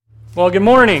Well, good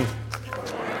morning.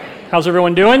 How's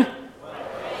everyone doing?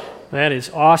 That is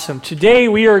awesome. Today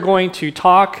we are going to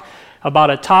talk about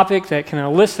a topic that can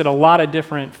elicit a lot of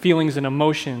different feelings and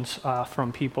emotions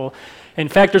from people. In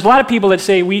fact, there's a lot of people that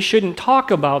say we shouldn't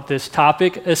talk about this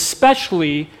topic,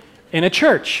 especially in a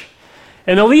church.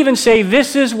 And they'll even say,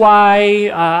 this is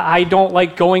why I don't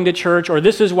like going to church, or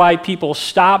this is why people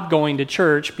stop going to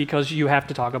church, because you have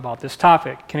to talk about this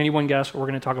topic. Can anyone guess what we're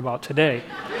going to talk about today?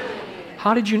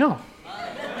 How did you know?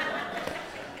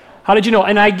 How did you know?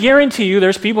 And I guarantee you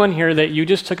there's people in here that you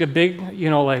just took a big,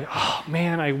 like, oh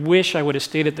man, I wish I would have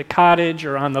stayed at the cottage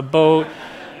or on the boat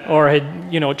or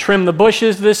had, trimmed the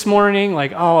bushes this morning.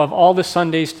 Like, oh, of all the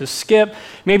Sundays to skip.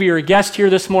 Maybe you're a guest here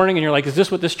this morning and you're like, is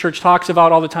this what this church talks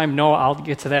about all the time? No, I'll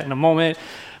get to that in a moment.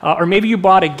 Or maybe you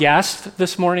brought a guest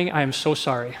this morning. I am so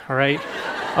sorry, all right?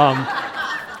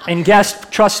 And guests,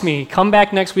 trust me, come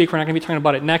back next week. We're not going to be talking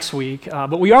about it next week.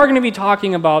 But we are going to be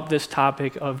talking about this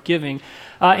topic of giving.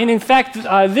 And in fact,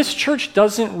 this church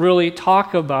doesn't really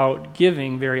talk about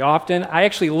giving very often. I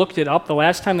actually looked it up. The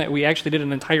last time that we actually did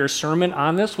an entire sermon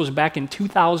on this was back in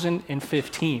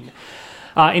 2015.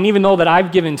 And even though that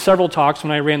I've given several talks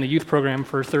when I ran the youth program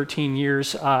for 13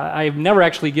 years, I've never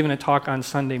actually given a talk on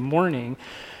Sunday morning.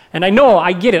 And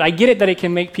I get it that it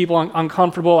can make people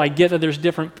uncomfortable. I get that there's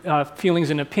different feelings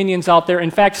and opinions out there.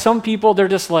 In fact, some people, they're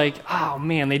just like, oh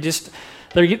man, they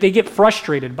get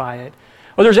frustrated by it.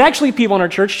 Well, there's actually people in our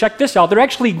church, check this out, they're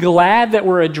actually glad that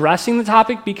we're addressing the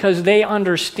topic because they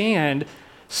understand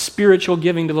spiritual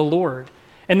giving to the Lord.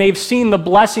 And they've seen the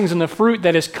blessings and the fruit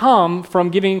that has come from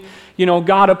giving,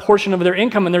 God a portion of their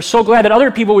income. And they're so glad that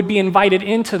other people would be invited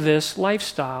into this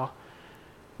lifestyle.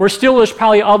 Where still there's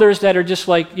probably others that are just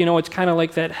like, it's kind of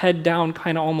like that head down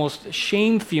kind of almost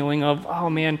shame feeling of, oh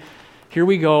man, here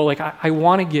we go. Like I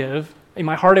want to give. In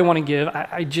my heart I want to give.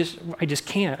 I just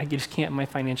can't. I just can't in my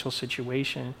financial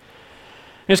situation. And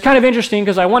it's kind of interesting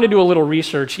because I want to do a little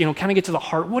research, kind of get to the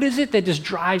heart. What is it that just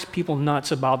drives people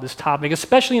nuts about this topic,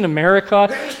 especially in America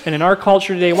and in our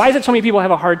culture today? Why is it so many people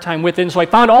have a hard time with it? And so I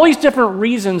found all these different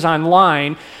reasons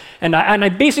online. And I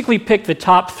basically picked the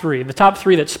top three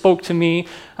that spoke to me,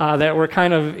 that were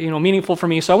kind of meaningful for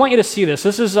me. So I want you to see this.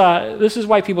 This is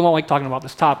why people don't like talking about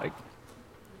this topic.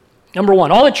 Number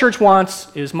one, all the church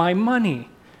wants is my money,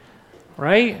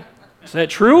 right? Is that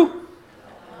true?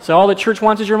 So all the church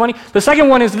wants is your money. The second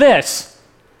one is this.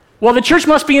 Well, the church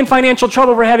must be in financial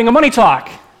trouble for having a money talk.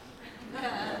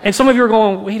 And some of you are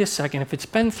going, wait a second, if it's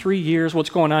been 3 years,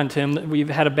 what's going on, Tim? We've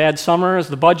had a bad summer. Is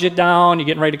the budget down? You're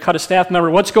getting ready to cut a staff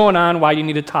member. What's going on? Why do you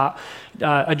need to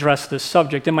address this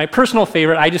subject? And my personal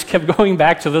favorite, I just kept going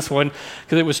back to this one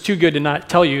because it was too good to not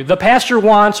tell you. The pastor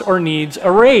wants or needs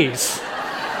a raise.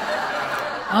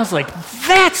 I was like,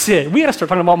 that's it. We got to start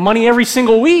talking about money every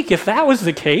single week if that was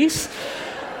the case.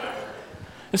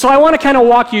 And so I want to kind of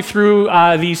walk you through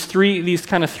these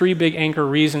kind of three big anchor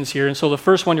reasons here. And so the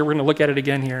first one, we're going to look at it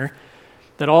again here,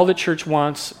 that all the church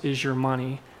wants is your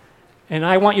money. And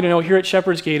I want you to know here at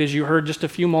Shepherd's Gate, as you heard just a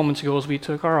few moments ago as we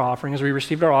took our offering, as we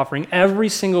received our offering, every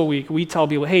single week we tell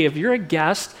people, hey, if you're a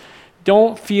guest,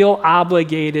 don't feel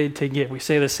obligated to give. We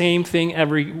say the same thing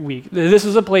every week. This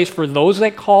is a place for those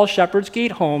that call Shepherd's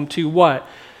Gate home to what?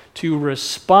 To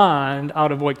respond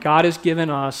out of what God has given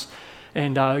us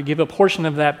and give a portion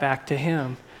of that back to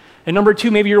Him. And number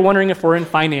two, maybe you're wondering if we're in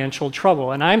financial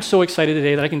trouble. And I'm so excited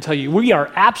today that I can tell you we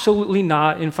are absolutely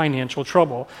not in financial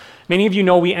trouble. Many of you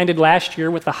know we ended last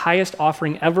year with the highest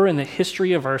offering ever in the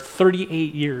history of our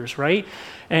 38 years, right?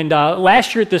 And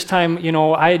last year at this time,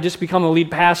 I had just become the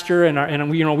lead pastor, and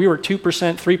we were 2%,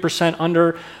 3%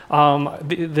 under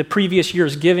the previous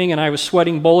year's giving, and I was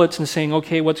sweating bullets and saying,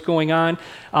 okay, what's going on?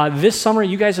 This summer,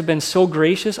 you guys have been so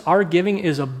gracious. Our giving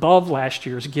is above last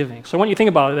year's giving. So I want you to think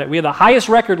about it. We had the highest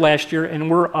record last year, and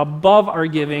we're above our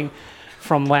giving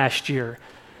from last year.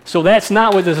 So that's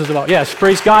not what this is about. Yes,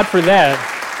 praise God for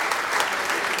that.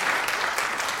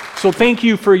 So thank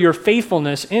you for your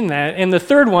faithfulness in that. And the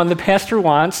third one, the pastor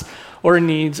wants or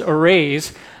needs a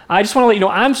raise. I just want to let you know,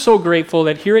 I'm so grateful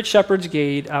that here at Shepherd's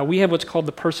Gate, we have what's called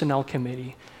the Personnel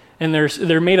Committee. And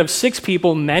they're made of 6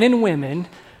 people, men and women,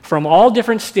 from all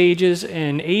different stages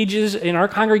and ages in our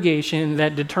congregation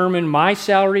that determine my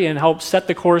salary and help set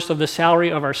the course of the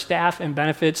salary of our staff and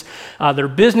benefits. They're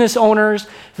business owners,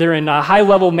 they're in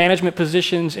high-level management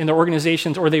positions in their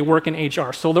organizations, or they work in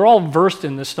HR. So they're all versed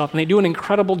in this stuff, and they do an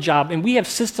incredible job. And we have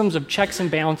systems of checks and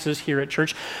balances here at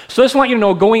church. So I just want you to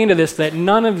know going into this that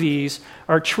none of these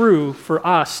are true for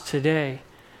us today.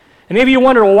 And maybe you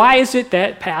wonder, well, why is it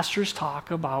that pastors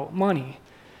talk about money?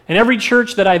 And every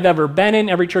church that I've ever been in,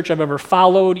 every church I've ever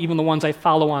followed, even the ones I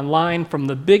follow online, from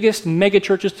the biggest mega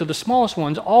churches to the smallest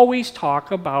ones, always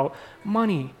talk about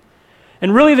money.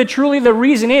 And really, the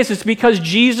reason is because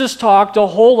Jesus talked a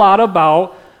whole lot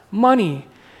about money.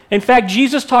 In fact,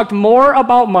 Jesus talked more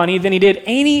about money than he did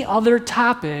any other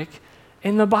topic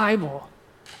in the Bible.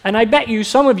 And I bet you,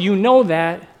 some of you know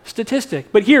that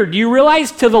statistic. But here, do you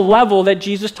realize to the level that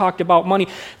Jesus talked about money,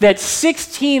 that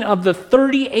 16 of the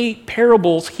 38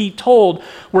 parables he told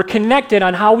were connected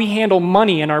on how we handle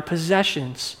money and our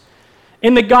possessions?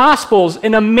 In the Gospels,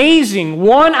 an amazing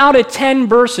 1 out of 10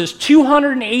 verses,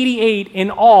 288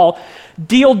 in all,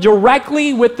 deal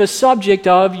directly with the subject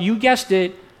of, you guessed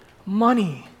it,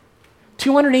 money.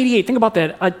 288, think about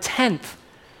that, a tenth.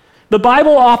 The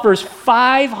Bible offers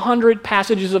 500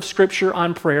 passages of Scripture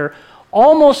on prayer,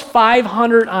 almost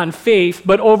 500 on faith,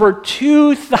 but over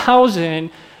 2,000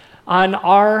 on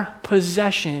our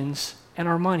possessions and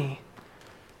our money.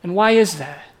 And why is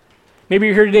that? Maybe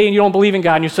you're here today and you don't believe in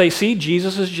God, and you say, see,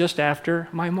 Jesus is just after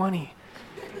my money.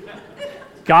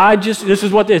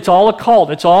 It's all a cult.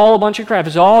 It's all a bunch of crap.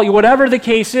 It's all, whatever the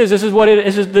case is, this is what it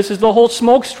is. This is the whole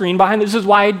smoke screen behind this. This is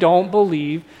why I don't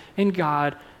believe in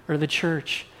God or the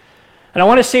church. And I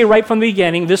want to say right from the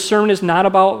beginning, this sermon is not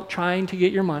about trying to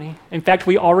get your money. In fact,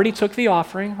 we already took the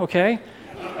offering, okay?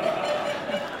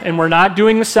 And we're not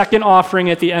doing the second offering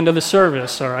at the end of the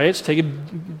service, all right? Let's take a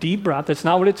deep breath. That's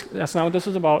not what this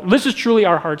is about. This is truly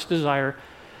our heart's desire,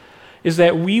 is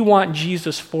that we want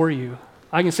Jesus for you.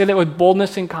 I can say that with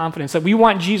boldness and confidence, that we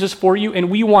want Jesus for you, and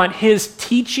we want his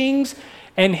teachings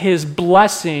and his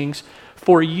blessings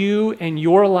for you and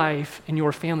your life and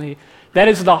your family. That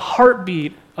is the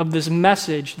heartbeat of this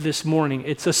message this morning.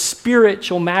 It's a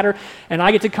spiritual matter, and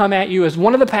I get to come at you as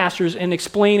one of the pastors and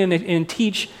explain and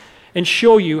teach and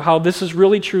show you how this is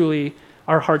really, truly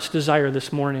our heart's desire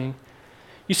this morning.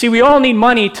 You see, we all need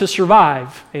money to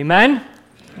survive. Amen?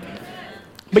 Amen.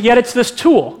 But yet it's this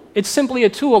tool. It's simply a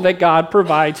tool that God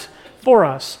provides for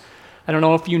us. I don't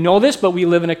know if you know this, but we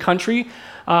live in a country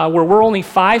where we're only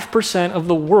 5% of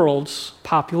the world's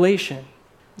population.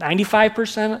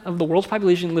 95% of the world's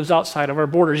population lives outside of our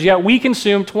borders, yet we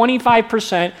consume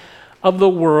 25% of the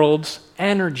world's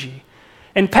energy.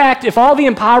 In fact, if all the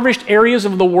impoverished areas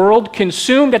of the world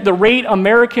consumed at the rate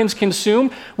Americans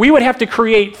consume, we would have to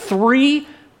create 3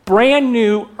 brand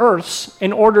new Earths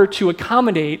in order to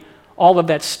accommodate all of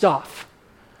that stuff.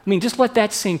 I mean, just let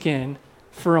that sink in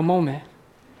for a moment.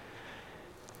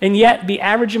 And yet, the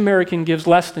average American gives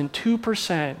less than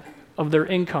 2% of their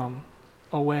income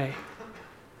away.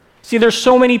 See, there's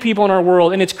so many people in our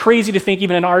world, and it's crazy to think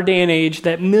even in our day and age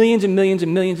that millions and millions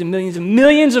and millions and millions and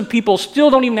millions of people still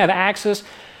don't even have access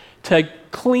to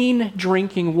clean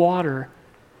drinking water.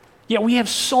 Yet we have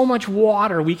so much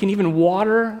water, we can even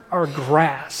water our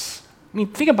grass. I mean,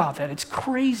 think about that. It's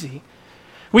crazy.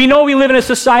 We know we live in a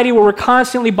society where we're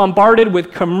constantly bombarded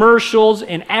with commercials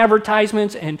and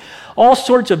advertisements and all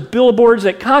sorts of billboards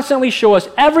that constantly show us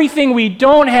everything we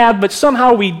don't have, but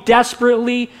somehow we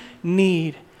desperately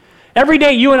need. Every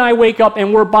day you and I wake up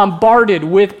and we're bombarded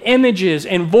with images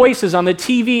and voices on the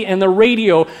TV and the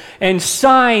radio and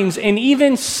signs and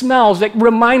even smells that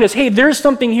remind us, hey, there's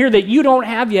something here that you don't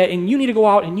have yet, and you need to go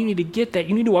out and you need to get that.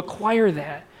 You need to acquire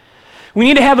that. We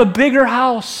need to have a bigger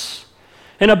house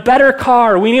and a better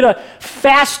car. We need a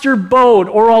faster boat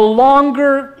or a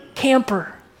longer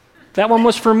camper. That one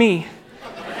was for me.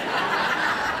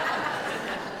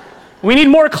 We need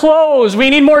more clothes. We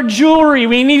need more jewelry.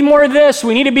 We need more of this.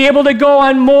 We need to be able to go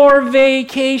on more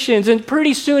vacations. And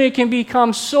pretty soon it can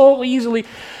become so easily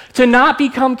to not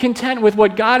become content with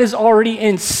what God has already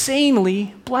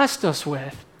insanely blessed us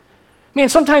with. Man,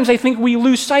 sometimes I think we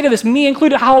lose sight of this, me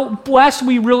included, how blessed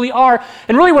we really are.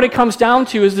 And really what it comes down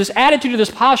to is this attitude,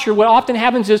 this posture. What often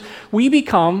happens is we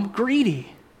become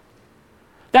greedy.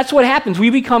 That's what happens. We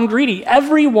become greedy.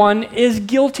 Everyone is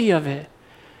guilty of it.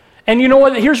 And you know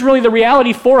what? Here's really the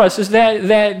reality for us is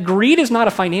that greed is not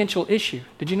a financial issue.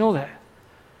 Did you know that?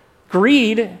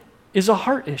 Greed is a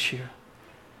heart issue.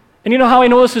 And you know how I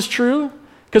know this is true?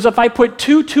 Because if I put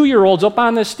 2 2-year-olds up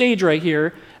on this stage right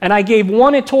here, and I gave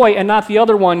one a toy and not the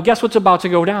other one, guess what's about to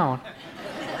go down?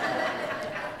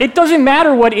 It doesn't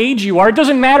matter what age you are. It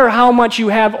doesn't matter how much you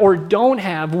have or don't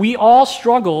have. We all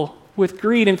struggle with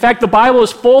greed. In fact, the Bible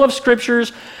is full of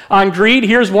scriptures on greed.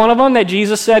 Here's one of them that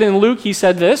Jesus said in Luke. He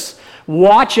said this,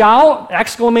 "Watch out,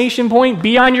 exclamation point,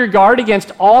 be on your guard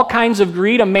against all kinds of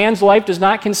greed. A man's life does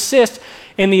not consist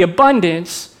in the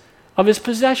abundance of his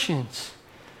possessions."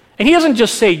 And he doesn't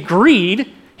just say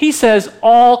greed, he says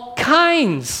all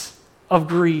kinds of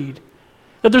greed.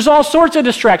 That there's all sorts of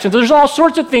distractions. There's all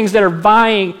sorts of things that are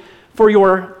vying for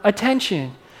your attention.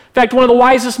 In fact, one of the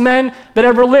wisest men that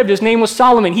ever lived, his name was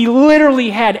Solomon. He literally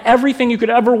had everything you could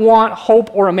ever want,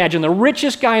 hope, or imagine. The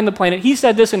richest guy on the planet. He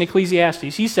said this in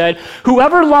Ecclesiastes. He said,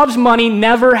 "Whoever loves money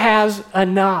never has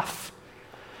enough.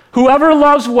 Whoever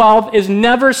loves wealth is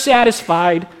never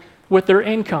satisfied with their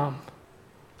income."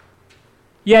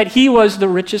 Yet he was the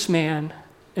richest man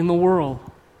in the world.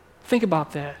 Think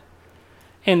about that.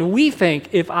 And we think,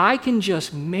 if I can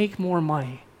just make more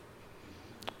money,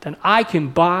 then I can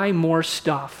buy more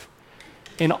stuff.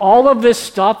 And all of this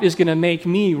stuff is going to make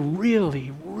me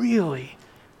really, really,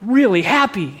 really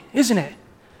happy, isn't it?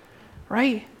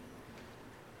 Right?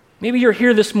 Maybe you're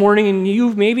here this morning and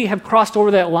you maybe have crossed over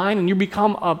that line and you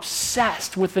become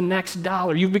obsessed with the next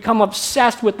dollar. You've become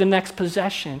obsessed with the next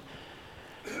possession.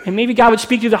 And maybe God would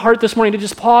speak to the heart this morning to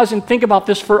just pause and think about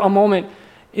this for a moment.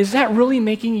 Is that really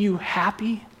making you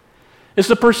happy? Is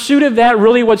the pursuit of that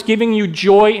really what's giving you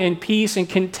joy and peace and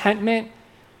contentment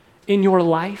in your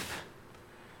life?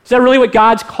 Is that really what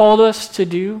God's called us to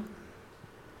do?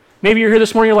 Maybe you're here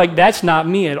this morning, you're like, that's not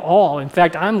me at all. In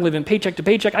fact, I'm living paycheck to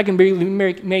paycheck. I can barely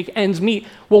make ends meet.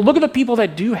 Well, look at the people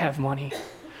that do have money.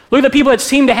 Look at the people that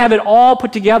seem to have it all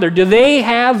put together. Do they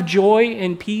have joy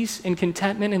and peace and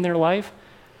contentment in their life?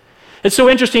 It's so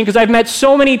interesting because I've met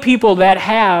so many people that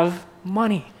have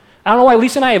money. I don't know why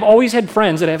Lisa and I have always had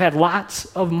friends that have had lots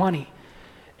of money.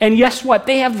 And guess what?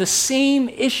 They have the same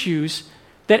issues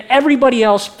that everybody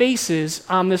else faces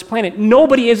on this planet.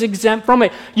 Nobody is exempt from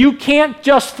it. You can't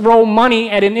just throw money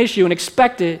at an issue and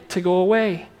expect it to go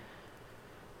away.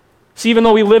 See, even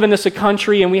though we live in this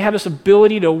country and we have this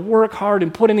ability to work hard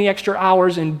and put in the extra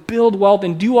hours and build wealth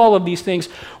and do all of these things,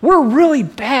 we're really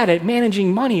bad at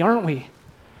managing money, aren't we?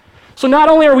 So not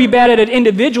only are we bad at it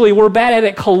individually, we're bad at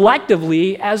it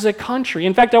collectively as a country.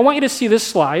 In fact, I want you to see this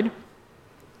slide.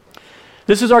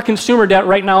 This is our consumer debt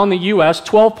right now in the U.S.,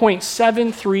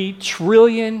 $12.73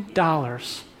 trillion.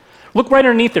 Look right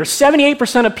underneath there.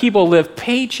 78% of people live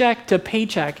paycheck to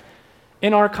paycheck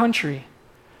in our country.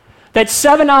 That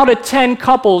 7 out of 10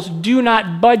 couples do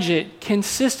not budget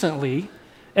consistently.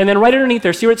 And then right underneath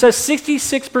there, see where it says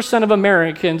 66% of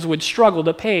Americans would struggle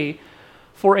to pay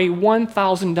for a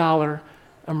 $1,000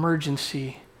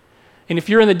 emergency. And if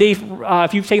you're in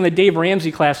if you've taken the Dave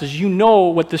Ramsey classes, you know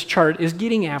what this chart is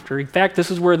getting after. In fact, this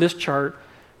is where this chart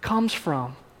comes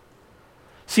from.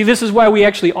 See, this is why we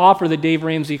actually offer the Dave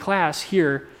Ramsey class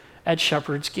here at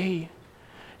Shepherd's Gate.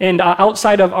 And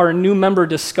outside of our new member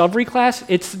discovery class,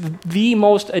 it's the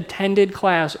most attended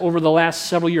class over the last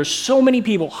several years. So many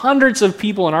people, hundreds of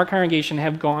people in our congregation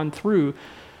have gone through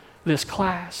this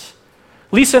class.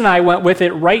 Lisa and I went with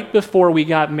it right before we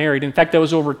got married. In fact, that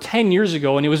was over 10 years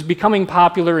ago, and it was becoming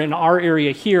popular in our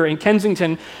area here. And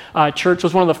Kensington Church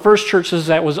was one of the first churches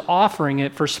that was offering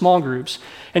it for small groups.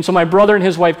 And so my brother and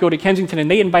his wife go to Kensington, and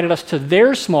they invited us to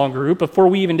their small group before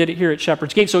we even did it here at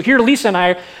Shepherd's Gate. So here, Lisa and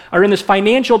I are in this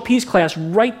financial peace class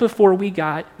right before we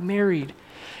got married.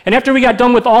 And after we got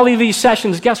done with all of these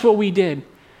sessions, guess what we did?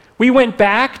 We went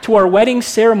back to our wedding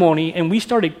ceremony, and we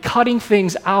started cutting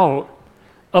things out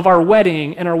of our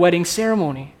wedding and our wedding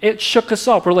ceremony. It shook us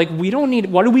up. We're like,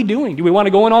 what are we doing? Do we want to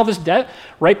go in all this debt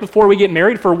right before we get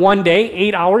married for one day,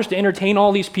 8 hours to entertain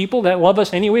all these people that love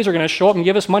us anyways, are going to show up and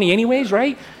give us money anyways,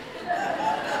 right?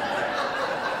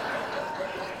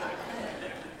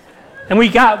 And we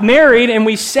got married and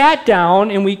we sat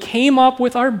down and we came up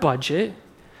with our budget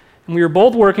and we were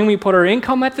both working. We put our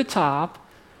income at the top.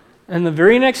 And the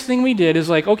very next thing we did is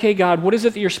like, okay, God, what is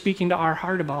it that you're speaking to our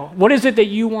heart about? What is it that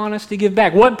you want us to give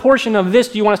back? What portion of this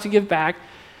do you want us to give back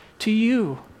to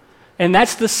you? And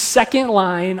that's the second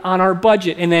line on our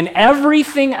budget. And then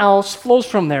everything else flows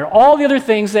from there. All the other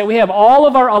things that we have, all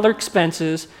of our other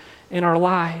expenses in our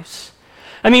lives.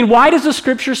 I mean, why does the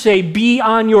scripture say, be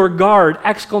on your guard,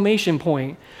 exclamation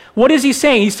point? What is he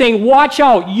saying? He's saying, watch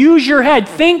out, use your head,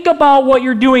 think about what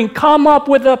you're doing, come up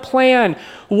with a plan,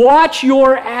 watch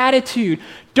your attitude.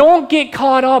 Don't get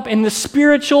caught up in the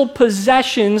spiritual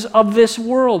possessions of this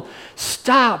world.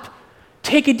 Stop,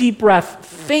 take a deep breath,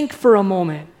 think for a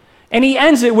moment. And he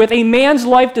ends it with, a man's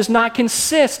life does not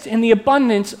consist in the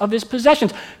abundance of his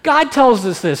possessions. God tells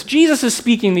us this. Jesus is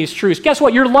speaking these truths. Guess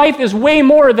what? Your life is way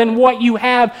more than what you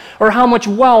have or how much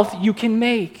wealth you can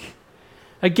make.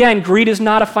 Again, greed is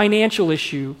not a financial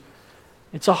issue.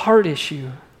 It's a heart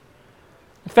issue.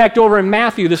 In fact, over in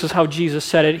Matthew, this is how Jesus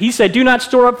said it. He said, do not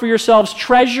store up for yourselves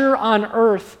treasure on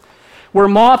earth, where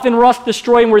moth and rust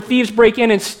destroy and where thieves break in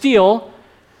and steal,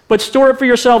 but store up for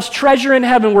yourselves treasure in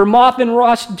heaven, where moth and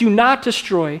rust do not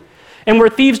destroy and where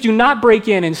thieves do not break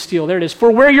in and steal. There it is. For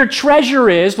where your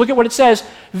treasure is, look at what it says,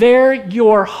 there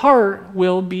your heart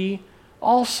will be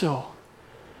also.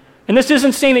 And this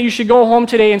isn't saying that you should go home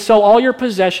today and sell all your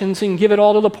possessions and give it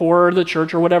all to the poor or the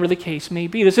church or whatever the case may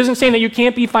be. This isn't saying that you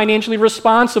can't be financially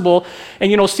responsible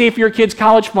and, save for your kid's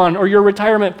college fund or your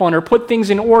retirement fund or put things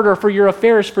in order for your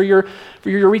affairs, for your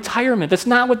retirement. That's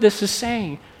not what this is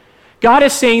saying. God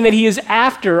is saying that he is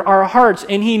after our hearts,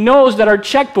 and he knows that our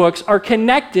checkbooks are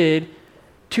connected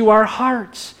to our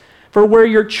hearts. For where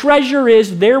your treasure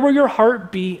is, there will your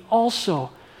heart be also.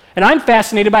 And I'm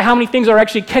fascinated by how many things are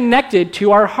actually connected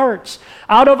to our hearts.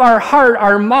 Out of our heart,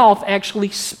 our mouth actually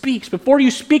speaks. Before you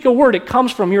speak a word, it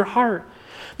comes from your heart.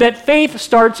 That faith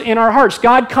starts in our hearts.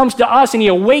 God comes to us and he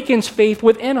awakens faith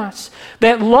within us.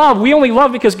 That love, we only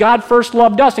love because God first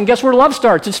loved us. And guess where love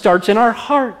starts? It starts in our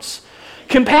hearts.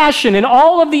 Compassion and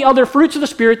all of the other fruits of the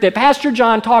Spirit that Pastor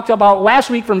John talked about last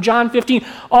week from John 15,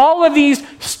 all of these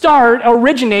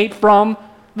originate from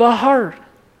the heart.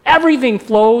 Everything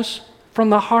flows from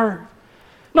the heart.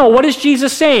 No, what is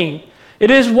Jesus saying?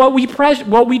 It is what we treasure.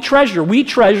 We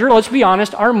treasure, let's be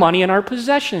honest, our money and our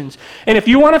possessions. And if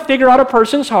you want to figure out a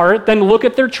person's heart, then look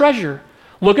at their treasure.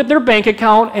 Look at their bank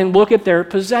account and look at their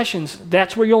possessions.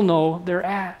 That's where you'll know they're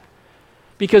at.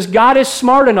 Because God is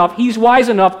smart enough, he's wise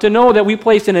enough to know that we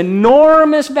place an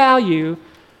enormous value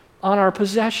on our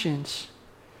possessions.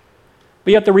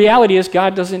 But yet the reality is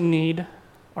God doesn't need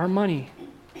our money.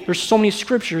 There's so many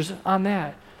scriptures on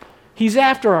that. He's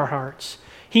after our hearts.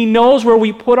 He knows where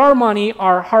we put our money,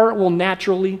 our heart will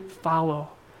naturally follow.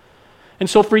 And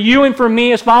so for you and for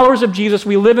me, as followers of Jesus,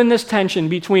 we live in this tension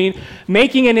between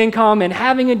making an income and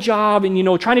having a job and,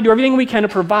 trying to do everything we can to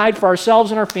provide for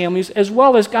ourselves and our families, as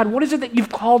well as, God, what is it that you've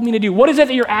called me to do? What is it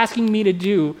that you're asking me to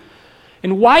do?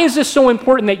 And why is this so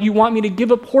important that you want me to give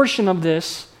a portion of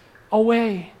this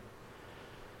away?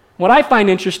 What I find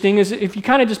interesting is if you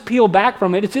kind of just peel back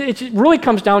from it, it really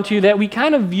comes down to that we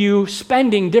kind of view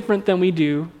spending different than we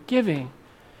do giving.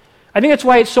 I think that's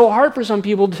why it's so hard for some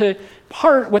people to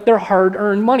part with their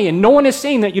hard-earned money. And no one is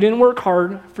saying that you didn't work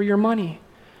hard for your money.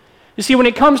 You see, when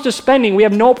it comes to spending, we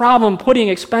have no problem putting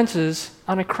expenses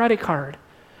on a credit card.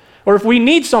 Or if we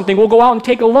need something, we'll go out and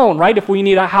take a loan, right? If we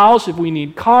need a house, if we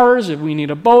need cars, if we need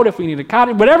a boat, if we need a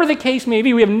cottage, whatever the case may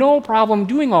be, we have no problem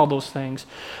doing all those things.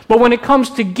 But when it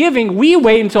comes to giving, we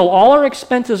wait until all our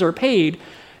expenses are paid,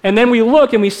 and then we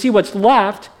look and we see what's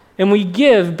left, and we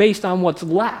give based on what's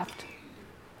left,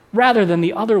 rather than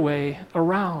the other way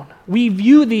around. We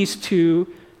view these two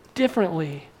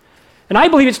differently. And I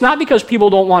believe it's not because people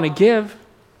don't want to give.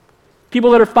 People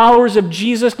that are followers of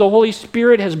Jesus, the Holy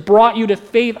Spirit has brought you to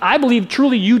faith. I believe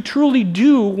you truly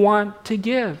do want to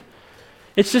give.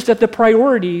 It's just that the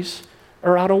priorities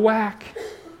are out of whack.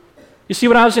 You see,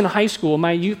 when I was in high school,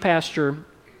 my youth pastor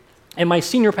and my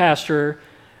senior pastor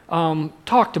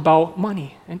talked about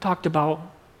money and talked about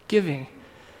giving.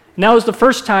 And that was the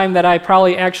first time that I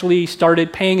probably actually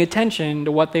started paying attention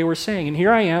to what they were saying. And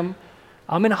here I am,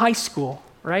 I'm in high school,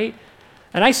 right?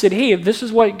 And I said, hey, if this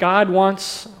is what God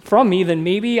wants from me, then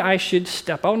maybe I should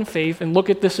step out in faith and look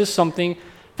at this as something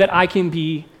that I can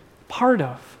be part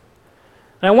of.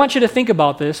 And I want you to think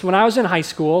about this. When I was in high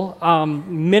school,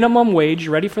 minimum wage,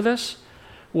 you ready for this,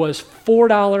 was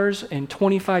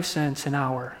 $4.25 an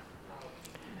hour.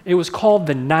 It was called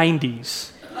the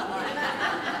 90s.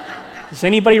 Does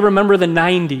anybody remember the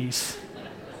 90s?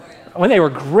 When they were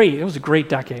great. It was a great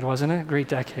decade, wasn't it? Great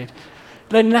decade.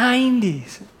 The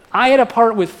 90s. I had a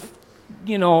part with,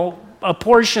 a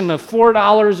portion of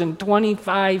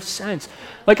 $4.25.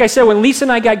 Like I said, when Lisa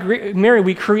and I got married,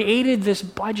 we created this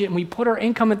budget and we put our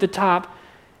income at the top.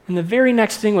 And the very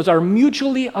next thing was our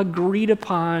mutually agreed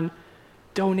upon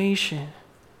donation.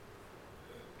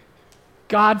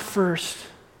 God first.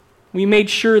 We made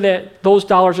sure that those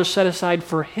dollars are set aside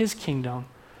for his kingdom.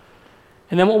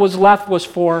 And then what was left was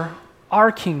for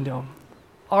our kingdom,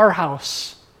 our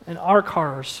house, and our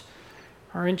cars,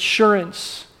 our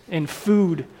insurance, and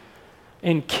food,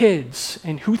 and kids.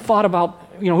 And who thought about,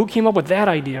 who came up with that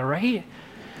idea, right?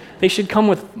 They should come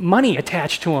with money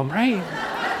attached to them, right?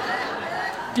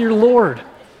 Dear Lord.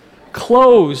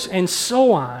 Clothes, and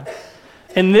so on.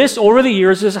 And this, over the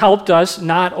years, has helped us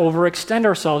not overextend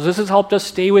ourselves. This has helped us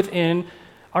stay within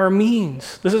our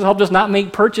means. This has helped us not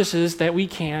make purchases that we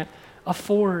can't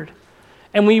afford.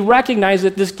 And we recognize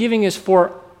that this giving is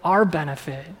for our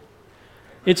benefit.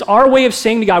 It's our way of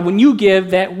saying to God, when you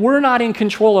give, that we're not in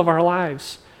control of our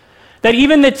lives. That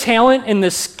even the talent and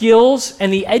the skills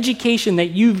and the education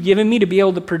that you've given me to be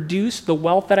able to produce the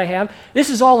wealth that I have, this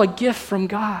is all a gift from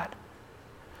God.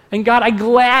 And God, I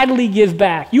gladly give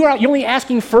back. You're only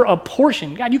asking for a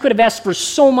portion. God, you could have asked for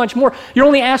so much more. You're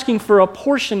only asking for a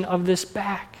portion of this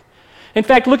back. In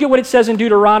fact, look at what it says in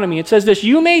Deuteronomy. It says this,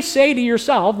 you may say to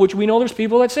yourself, which we know there's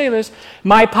people that say this,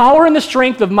 my power and the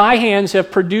strength of my hands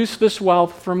have produced this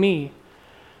wealth for me.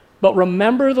 But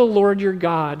remember the Lord your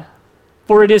God,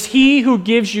 for it is he who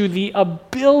gives you the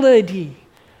ability.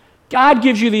 God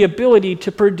gives you the ability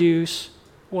to produce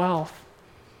wealth.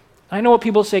 I know what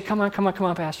people say, come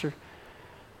on, Pastor.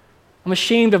 I'm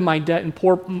ashamed of my debt and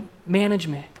poor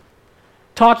management.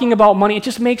 Talking about money, it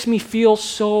just makes me feel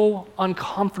so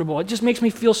uncomfortable. It just makes me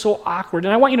feel so awkward.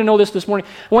 And I want you to know this morning.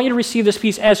 I want you to receive this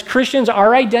piece. As Christians,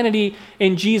 our identity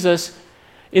in Jesus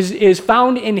is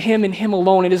found in him and him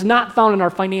alone. It is not found in our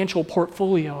financial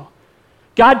portfolio.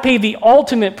 God paid the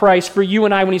ultimate price for you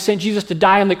and I when he sent Jesus to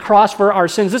die on the cross for our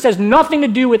sins. This has nothing to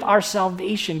do with our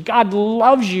salvation. God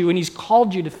loves you and he's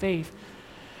called you to faith.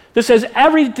 This has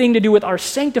everything to do with our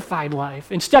sanctified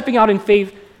life and stepping out in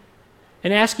faith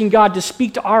and asking God to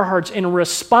speak to our hearts and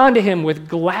respond to him with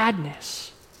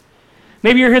gladness.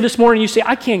 Maybe you're here this morning and you say,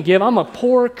 I can't give. I'm a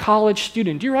poor college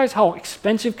student. Do you realize how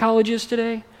expensive college is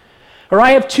today? Or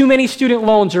I have too many student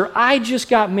loans, or I just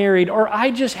got married, or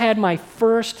I just had my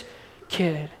first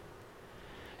kid.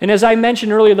 And as I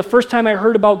mentioned earlier, the first time I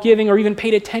heard about giving or even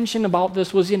paid attention about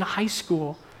this was in high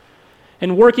school.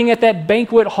 And working at that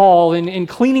banquet hall and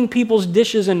cleaning people's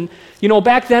dishes. And,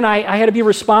 back then I had to be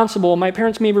responsible. My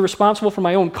parents made me responsible for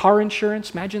my own car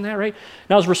insurance. Imagine that, right?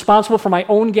 And I was responsible for my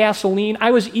own gasoline.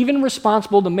 I was even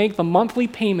responsible to make the monthly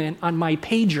payment on my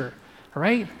pager, all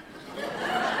right?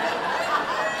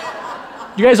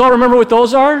 You guys all remember what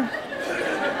those are?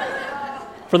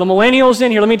 For the millennials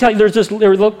in here, let me tell you,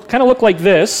 kind of look like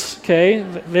this, okay?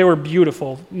 They were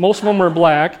beautiful. Most of them were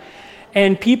black.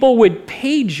 And people would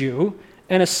page you,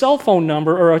 and a cell phone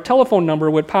number or a telephone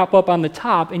number would pop up on the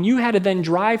top, and you had to then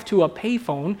drive to a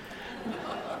payphone,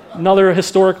 another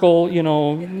historical,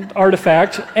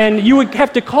 artifact, and you would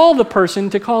have to call the person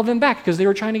to call them back because they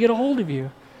were trying to get a hold of you.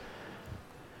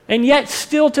 And yet,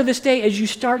 still to this day, as you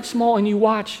start small and you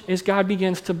watch as God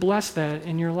begins to bless that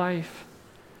in your life.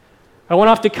 I went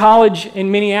off to college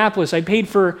in Minneapolis. I paid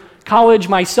for college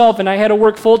myself, and I had to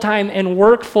work full-time.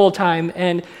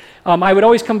 And I would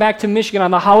always come back to Michigan on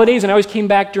the holidays, and I always came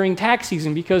back during tax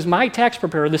season because my tax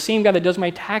preparer, the same guy that does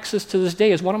my taxes to this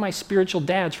day, is one of my spiritual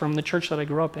dads from the church that I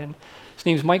grew up in. His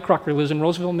name's Mike Crocker, lives in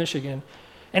Roseville, Michigan.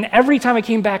 And every time I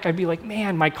came back, I'd be like,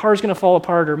 man, my car's going to fall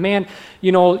apart, or man,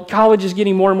 college is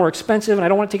getting more and more expensive, and I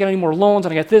don't want to take out any more loans,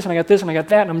 and I got this, and I got this, and I got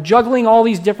that, and I'm juggling all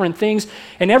these different things.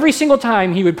 And every single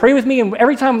time, he would pray with me, and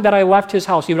every time that I left his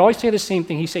house, he would always say the same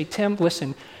thing. He'd say, Tim,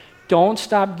 listen, don't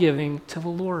stop giving to the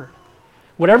Lord.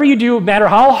 Whatever you do, no matter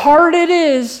how hard it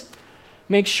is,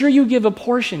 make sure you give a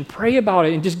portion. Pray about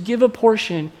it and just give a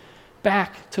portion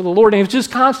back to the Lord. And it was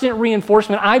just constant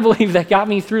reinforcement, I believe, that got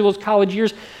me through those college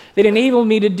years, that enabled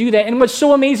me to do that. And what's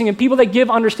so amazing, and people that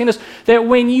give understand this, that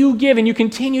when you give and you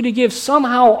continue to give,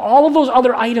 somehow all of those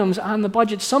other items on the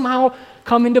budget somehow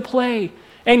come into play.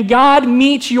 And God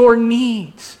meets your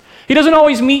needs. He doesn't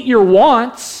always meet your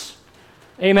wants.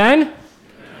 Amen?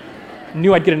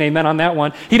 Knew I'd get an amen on that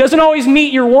one. He doesn't always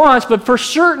meet your wants, but for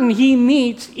certain, he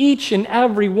meets each and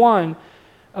every one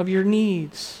of your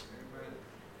needs.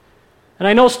 And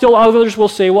I know still others will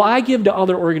say, well, I give to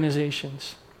other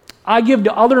organizations. I give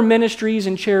to other ministries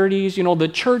and charities, the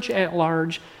church at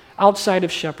large, outside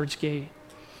of Shepherd's Gate.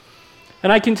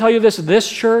 And I can tell you this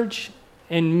church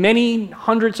and many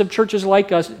hundreds of churches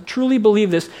like us truly believe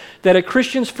this, that a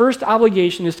Christian's first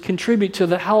obligation is to contribute to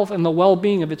the health and the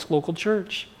well-being of its local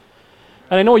church.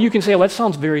 And I know you can say, well, that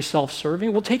sounds very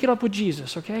self-serving. Well, take it up with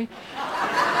Jesus, okay?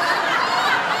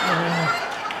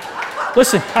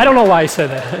 Listen, I don't know why I said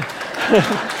that.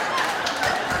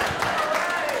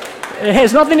 It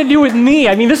has nothing to do with me.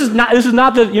 I mean, this is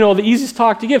not the easiest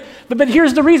talk to give. But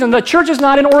here's the reason. The church is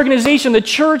not an organization. The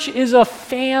church is a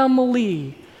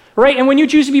family. Right? And when you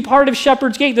choose to be part of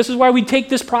Shepherd's Gate, this is why we take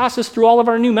this process through all of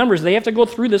our new members. They have to go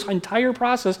through this entire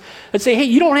process and say, hey,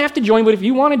 you don't have to join, but if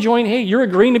you want to join, hey, you're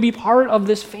agreeing to be part of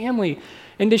this family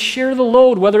and to share the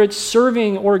load, whether it's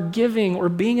serving or giving or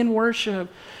being in worship,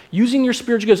 using your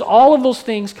spiritual gifts. All of those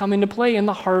things come into play in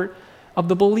the heart of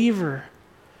the believer.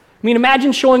 I mean,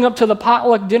 imagine showing up to the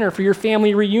potluck dinner for your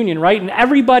family reunion, right? And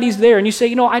everybody's there, and you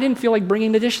say, I didn't feel like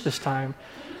bringing the dish this time.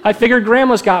 I figured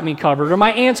grandma's got me covered, or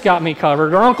my aunt's got me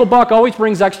covered, or Uncle Buck always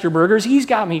brings extra burgers. He's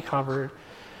got me covered.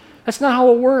 That's not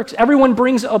how it works. Everyone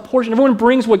brings a portion. Everyone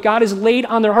brings what God has laid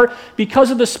on their heart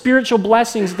because of the spiritual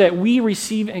blessings that we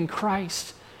receive in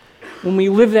Christ when we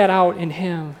live that out in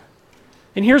Him.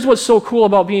 And here's what's so cool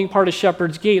about being part of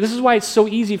Shepherd's Gate. This is why it's so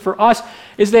easy for us,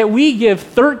 is that we give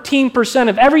 13%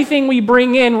 of everything we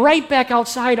bring in right back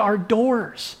outside our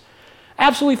doors.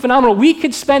 Absolutely phenomenal. We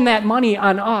could spend that money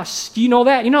on us. Do you know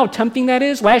that? You know how tempting that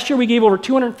is? Last year we gave over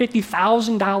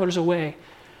 $250,000 away.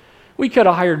 We could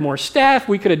have hired more staff.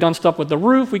 We could have done stuff with the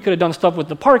roof. We could have done stuff with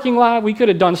the parking lot. We could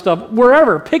have done stuff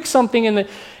wherever. Pick something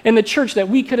in the church that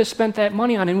we could have spent that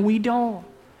money on, and we don't.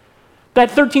 That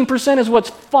 13% is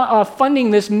what's funding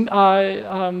this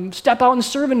Step Out and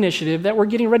Serve initiative that we're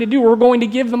getting ready to do. We're going to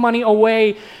give the money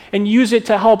away and use it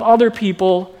to help other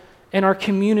people in our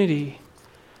community.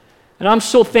 And I'm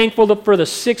so thankful for the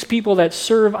 6 people that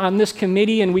serve on this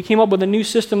committee, and we came up with a new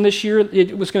system this year.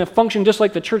 It was going to function just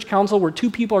like the church council, where 2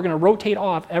 people are going to rotate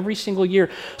off every single year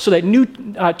so that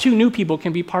 2 new people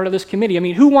can be part of this committee. I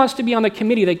mean, who wants to be on the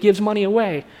committee that gives money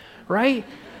away, right?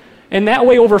 And that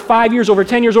way, over 5 years, over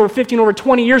 10 years, over 15, over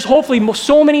 20 years, hopefully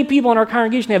so many people in our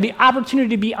congregation have the opportunity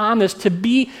to be on this, to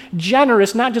be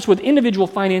generous, not just with individual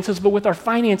finances, but with our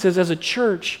finances as a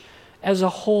church as a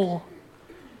whole.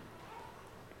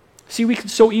 See, we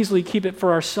could so easily keep it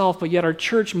for ourselves, but yet our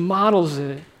church models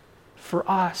it for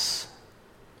us.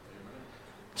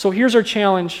 So here's our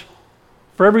challenge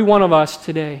for every one of us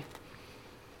today.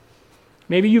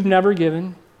 Maybe you've never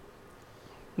given.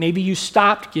 Maybe you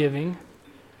stopped giving.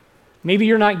 Maybe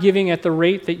you're not giving at the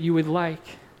rate that you would like.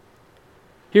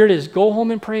 Here it is. Go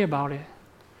home and pray about it.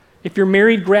 If you're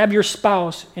married, grab your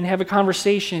spouse and have a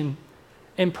conversation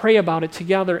and pray about it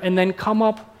together, and then come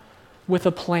up with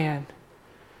a plan.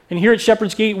 And here at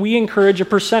Shepherd's Gate, we encourage a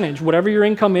percentage. Whatever your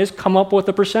income is, come up with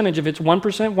a percentage. If it's 1%,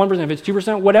 1%. If it's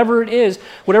 2%, whatever it is,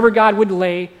 whatever God would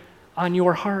lay on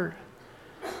your heart.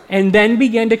 And then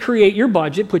begin to create your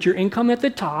budget. Put your income at the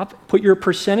top. Put your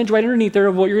percentage right underneath there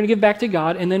of what you're going to give back to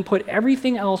God. And then put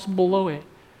everything else below it.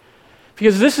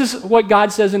 Because this is what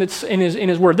God says in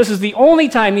His Word. This is the only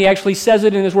time He actually says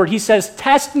it in His Word. He says,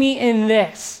 test me in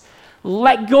this.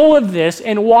 Let go of this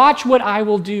and watch what I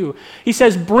will do. He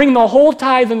says, bring the whole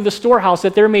tithe into the storehouse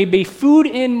that there may be food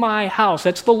in my house.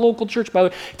 That's the local church, by the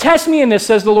way. Test me in this,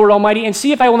 says the Lord Almighty, and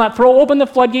see if I will not throw open the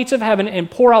floodgates of heaven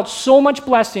and pour out so much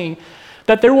blessing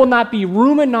that there will not be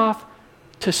room enough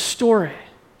to store it.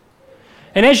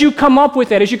 And as you come up with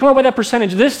that, as you come up with that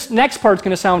percentage, this next part's going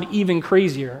to sound even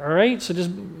crazier, all right? So just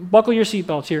buckle your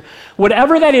seatbelts here.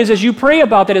 Whatever that is, as you pray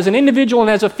about that as an individual and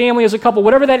as a family, as a couple,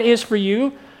 whatever that is for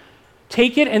you,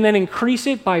 take it and then increase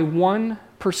it by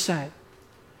 1%.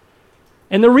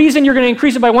 And the reason you're going to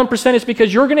increase it by 1% is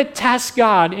because you're going to test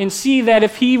God and see that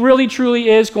if He really truly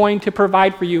is going to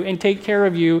provide for you and take care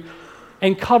of you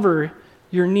and cover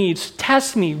your needs.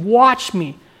 Test me, watch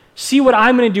me, see what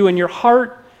I'm going to do in your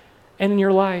heart and in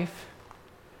your life.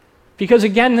 Because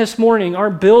again, this morning, our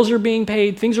bills are being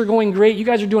paid. Things are going great. You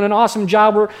guys are doing an awesome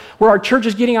job. Where our church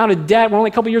is getting out of debt. We're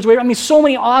only a couple years away. I mean, so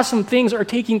many awesome things are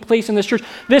taking place in this church.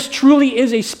 This truly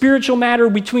is a spiritual matter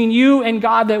between you and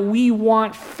God that we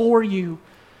want for you.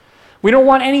 We don't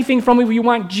want anything from you. We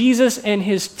want Jesus and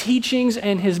His teachings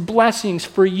and His blessings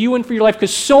for you and for your life,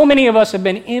 because so many of us have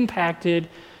been impacted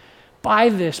by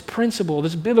this principle,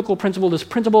 this biblical principle, this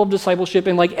principle of discipleship,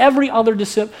 and like every other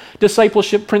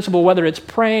discipleship principle, whether it's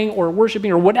praying or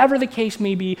worshiping or whatever the case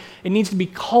may be, it needs to be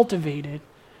cultivated.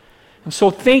 And so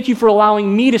thank you for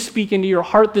allowing me to speak into your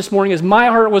heart this morning, as my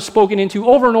heart was spoken into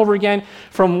over and over again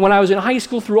from when I was in high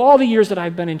school through all the years that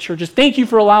I've been in churches. Thank you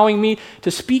for allowing me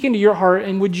to speak into your heart,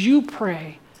 and would you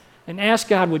pray and ask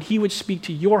God what He would speak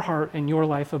to your heart and your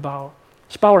life about.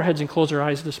 Let's bow our heads and close our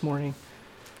eyes this morning.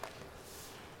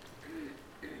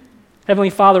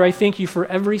 Heavenly Father, I thank you for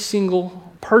every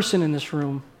single person in this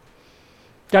room.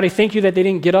 God, I thank you that they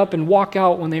didn't get up and walk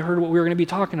out when they heard what we were going to be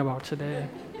talking about today.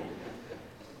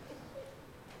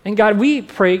 And God, we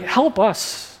pray, help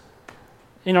us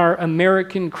in our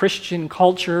American Christian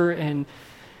culture and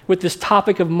with this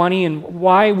topic of money and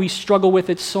why we struggle with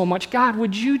it so much. God,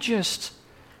 would you just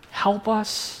help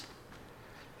us?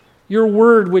 Your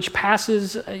word, which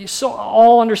passes so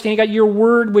all understanding, God, your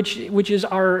word, which is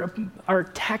our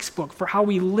textbook for how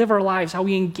we live our lives, how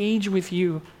we engage with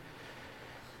you.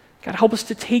 God, help us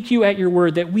to take you at your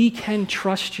word, that we can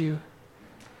trust you.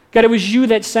 God, it was you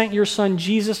that sent your Son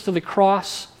Jesus to the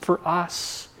cross for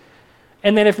us.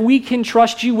 And that if we can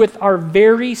trust you with our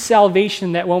very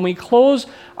salvation, that when we close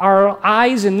our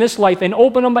eyes in this life and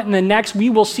open them in the next,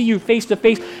 we will see you face to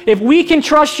face. If we can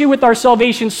trust you with our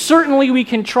salvation, certainly we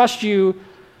can trust you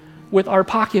with our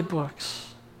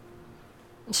pocketbooks.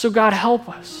 So God, help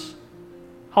us.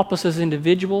 Help us as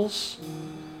individuals.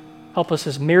 Help us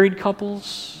as married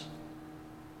couples.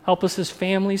 Help us as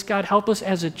families. God, help us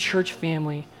as a church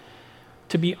family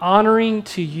to be honoring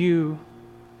to you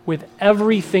with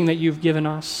everything that you've given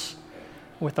us,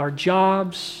 with our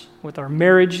jobs, with our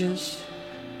marriages,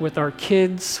 with our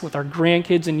kids, with our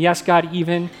grandkids, and yes, God,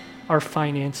 even our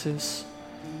finances.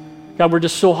 God, we're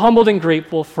just so humbled and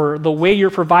grateful for the way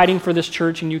you're providing for this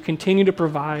church, and you continue to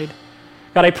provide.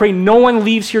 God, I pray no one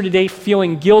leaves here today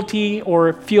feeling guilty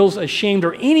or feels ashamed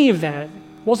or any of that.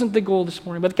 Wasn't the goal this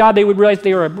morning. But God, they would realize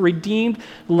they are a redeemed,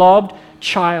 loved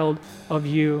child of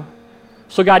you.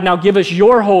 So God, now give us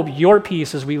your hope, your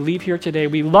peace as we leave here today.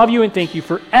 We love you and thank you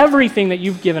for everything that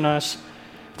you've given us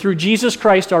through Jesus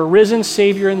Christ, our risen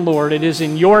Savior and Lord. It is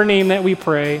in your name that we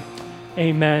pray.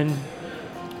 Amen.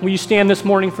 Will you stand this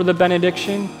morning for the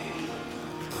benediction?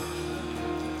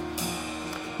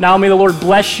 Now may the Lord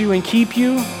bless you and keep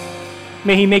you.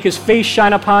 May he make his face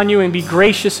shine upon you and be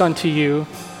gracious unto you.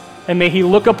 And may he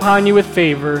look upon you with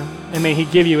favor, and may he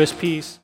give you his peace.